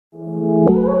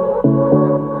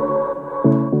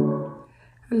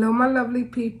Hello my lovely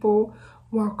people,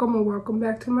 welcome or welcome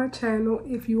back to my channel.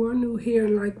 If you are new here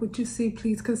and like what you see,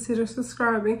 please consider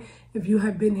subscribing. If you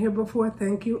have been here before,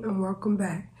 thank you and welcome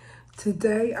back.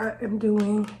 Today I am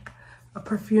doing a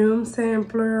perfume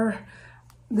sampler.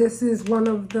 This is one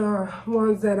of the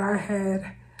ones that I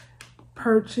had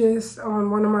purchased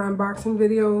on one of my unboxing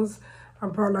videos. I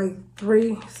brought like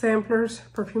 3 samplers,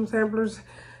 perfume samplers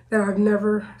that I've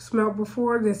never smelled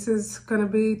before. This is gonna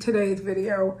be today's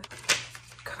video.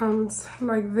 Comes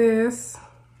like this.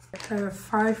 I have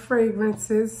 5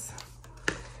 fragrances.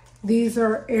 These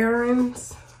are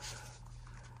AERIN's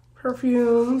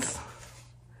perfumes.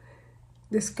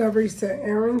 Discovery set,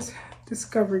 AERIN's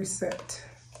Discovery set.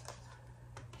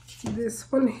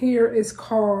 This one here is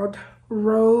called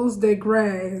Rose de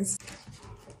Grace.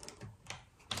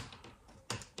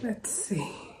 Let's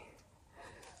see.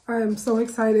 I am so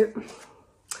excited.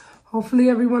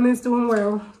 Hopefully everyone is doing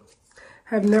well.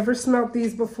 Have never smelled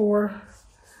these before.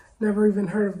 Never even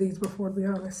heard of these before, to be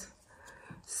honest.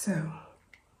 So,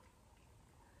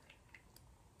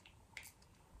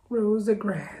 Rose de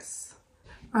Grace.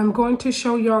 I'm going to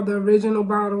show y'all the original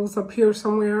bottles up here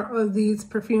somewhere of these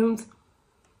perfumes.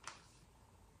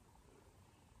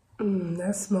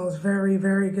 That smells very,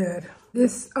 very good.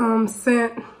 This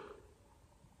scent,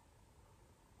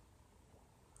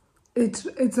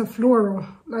 it's a floral,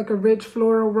 like a rich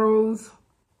floral rose.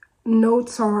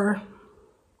 Notes are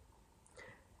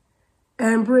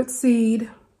amber seed,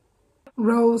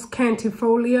 rose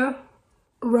cantifolia,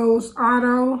 rose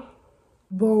otto,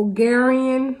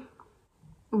 Bulgarian,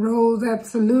 rose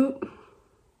absolute,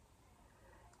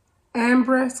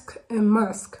 ambresque, and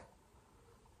musk.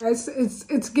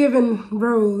 It's given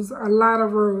rose, a lot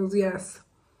of rose, yes.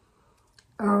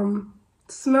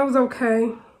 Smells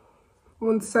okay.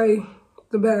 Wouldn't say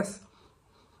the best.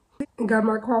 And got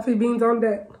my coffee beans on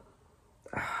deck.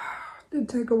 To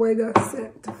take away the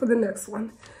scent for the next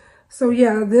one. So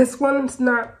yeah, this one's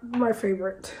not my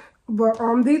favorite. But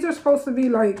these are supposed to be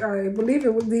like, I believe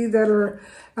it was these that are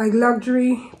like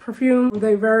luxury perfume.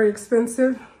 They're very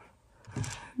expensive.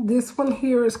 This one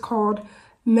here is called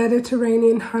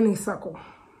Mediterranean Honeysuckle.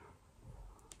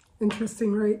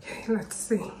 Interesting, right? Okay, let's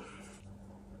see.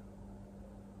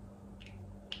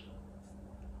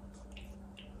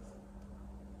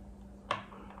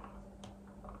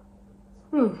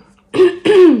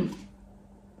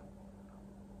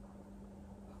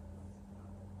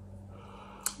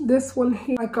 This one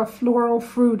here, like a floral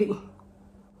fruity.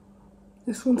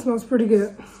 This one smells pretty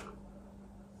good.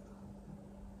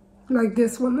 Like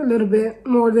this one a little bit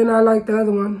more than I like the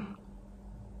other one.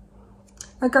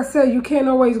 Like I said, you can't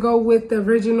always go with the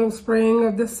original spraying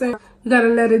of the scent. You gotta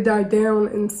let it die down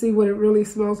and see what it really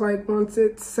smells like once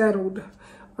it's settled.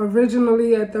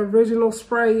 Originally, at the original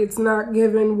spray, it's not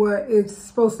giving what it's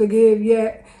supposed to give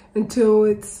yet until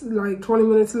it's like 20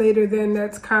 minutes later. Then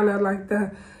that's kind of like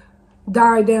the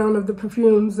die down of the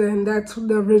perfumes, and that's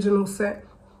the original scent.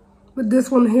 But this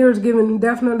one here is giving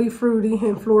definitely fruity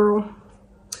and floral.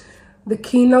 The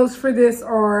keynotes for this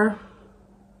are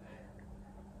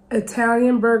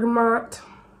Italian bergamot,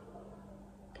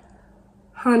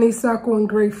 honeysuckle, and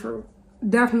grapefruit.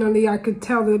 Definitely, I could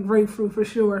tell the grapefruit for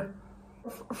sure.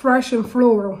 Fresh and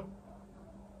floral.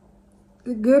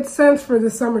 Good scents for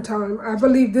the summertime. I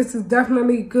believe this is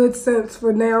definitely good scents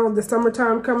for now, the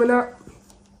summertime coming up.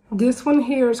 This one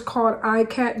here is called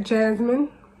ICAT Jasmine.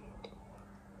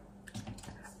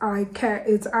 ICAT,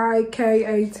 it's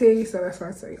I-K-A-T, so that's why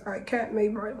I say ICAT.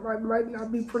 Maybe might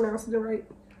not be pronouncing it right.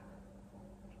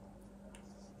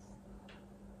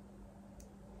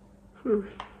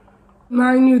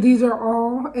 Mind you, these are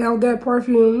all LDAT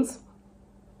perfumes.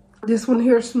 This one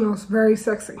here smells very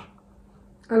sexy.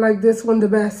 I like this one the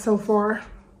best so far.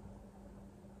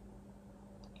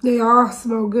 They all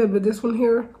smell good, but this one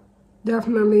here,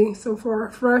 definitely so far.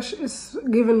 Fresh, it's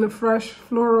giving the fresh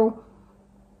floral.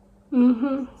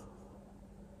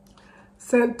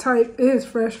 Scent type is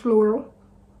fresh floral.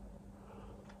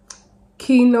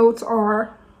 Keynotes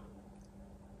are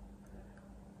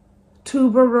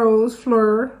tuberose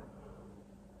fleur,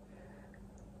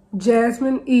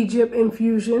 jasmine Egypt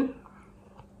infusion,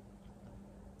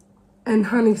 and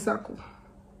honeysuckle.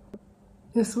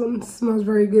 This one smells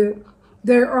very good.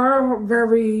 There are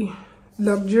very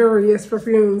luxurious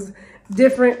perfumes,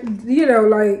 different, you know,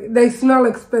 like they smell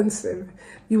expensive.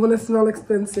 You want to smell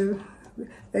expensive.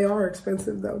 They are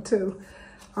expensive though too.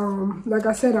 Like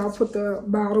I said, I'll put the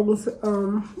bottles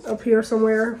up here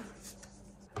somewhere.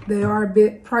 They are a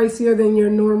bit pricier than your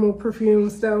normal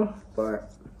perfumes though,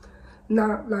 but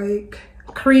not like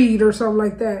Creed or something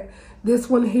like that. This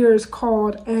one here is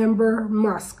called Amber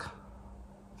Musk.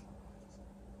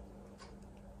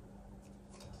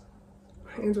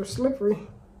 Hands are slippery.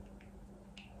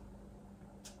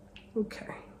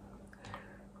 Okay.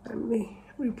 Let me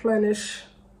replenish.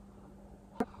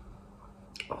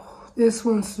 Oh, this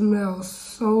one smells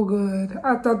so good.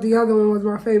 I thought the other one was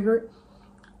my favorite.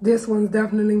 This one's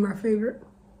definitely my favorite.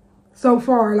 So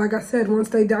far, like I said, once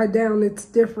they die down, it's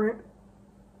different.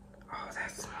 Oh,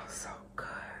 that smells so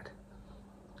good.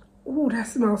 Oh, that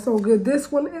smells so good.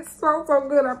 This one is so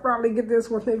good. I'll probably get this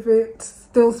one if it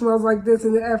still smells like this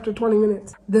after 20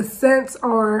 minutes. The scents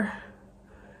are,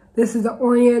 this is the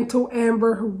Oriental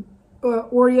Amber,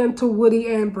 Oriental Woody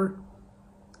Amber.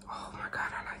 Oh my God,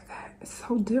 I like that. It's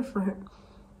so different.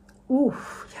 Ooh,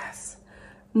 yes.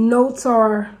 Notes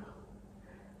are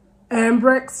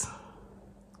ambrex,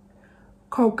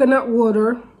 coconut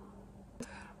water,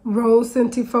 rose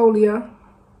centifolia,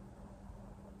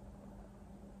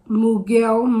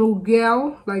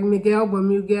 Mugel, like Miguel, but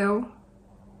Mugel,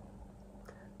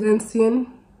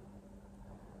 Gentian,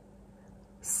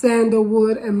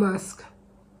 sandalwood, and musk.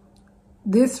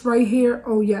 This right here,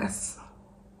 oh yes.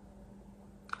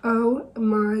 Oh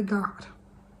my God.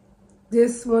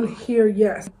 This one here,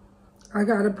 yes. I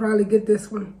gotta probably get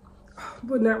this one.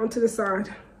 Putting that one to the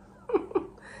side.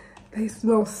 They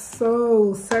smell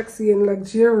so sexy and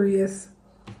luxurious.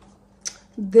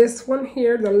 This one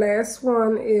here, the last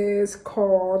one, is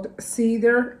called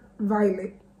Cedar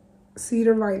Violet.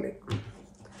 Cedar Violet.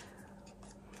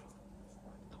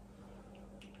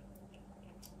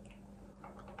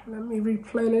 Let me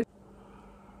replenish.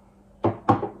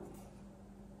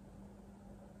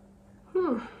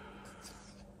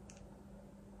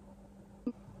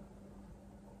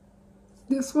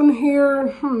 This one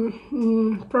here,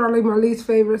 probably my least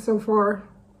favorite so far.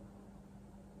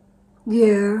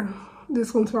 Yeah,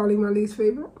 this one's probably my least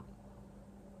favorite.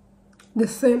 The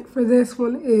scent for this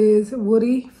one is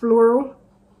woody, floral.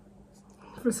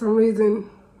 For some reason,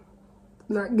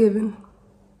 not given.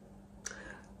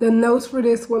 The notes for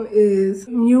this one is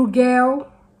Mugel,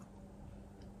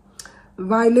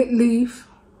 violet leaf,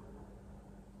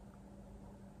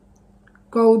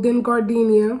 golden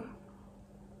gardenia,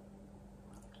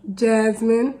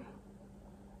 jasmine,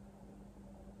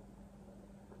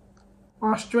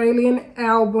 Australian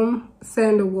album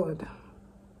sandalwood.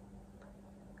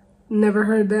 Never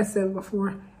heard that scent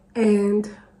before. And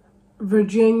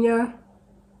Virginia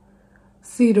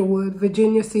cedarwood.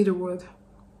 Virginia cedarwood.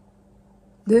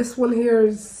 This one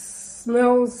here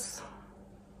smells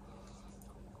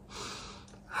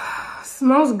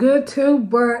good too,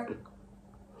 but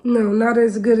no, not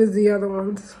as good as the other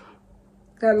ones.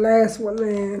 That last one,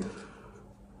 man.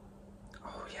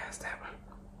 Oh, yes, that one.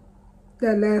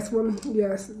 That last one,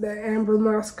 yes, that amber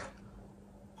musk.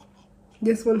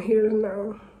 This one here,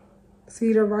 no.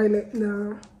 Cedar Violet,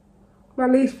 no. My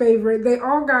least favorite. They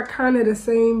all got kind of the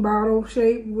same bottle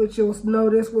shape, which you'll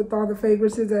notice with all the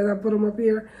fragrances that I put them up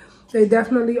here. They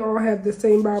definitely all have the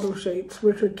same bottle shapes,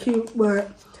 which are cute. But,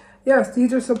 yes,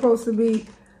 these are supposed to be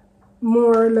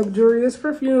more luxurious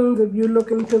perfumes if you're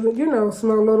looking to, you know,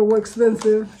 smell a little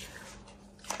expensive,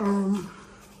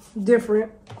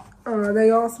 different.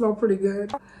 They all smell pretty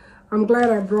good. I'm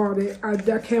glad I brought it. I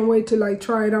can't wait to like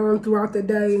try it on throughout the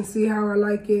day and see how I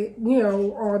like it, you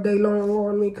know, all day long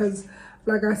on me. Because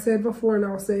like I said before, and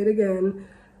I'll say it again,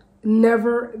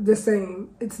 never the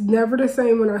same. It's never the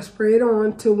same when I spray it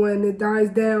on to when it dies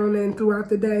down, and throughout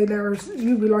the day,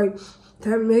 you be like,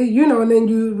 you know, and then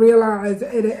you realize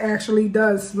it actually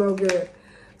does smell good.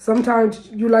 Sometimes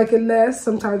you like it less,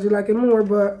 sometimes you like it more,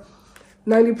 but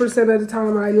 90% of the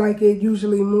time I like it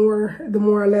usually more the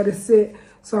more I let it sit.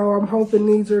 So I'm hoping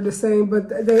these are the same,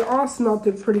 but they all smelled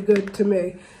it pretty good to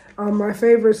me. My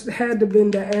favorites had to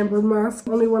been the amber musk.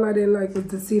 The only one I didn't like was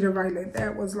the cedar violet.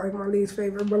 That was like my least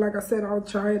favorite. But like I said, I'll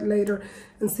try it later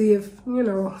and see if, you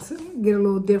know, get a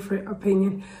little different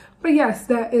opinion. But yes,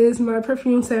 that is my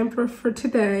perfume sample for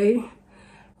today.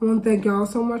 I want to thank y'all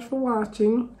so much for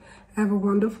watching. Have a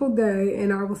wonderful day,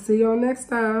 and I will see y'all next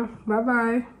time.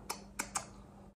 Bye-bye.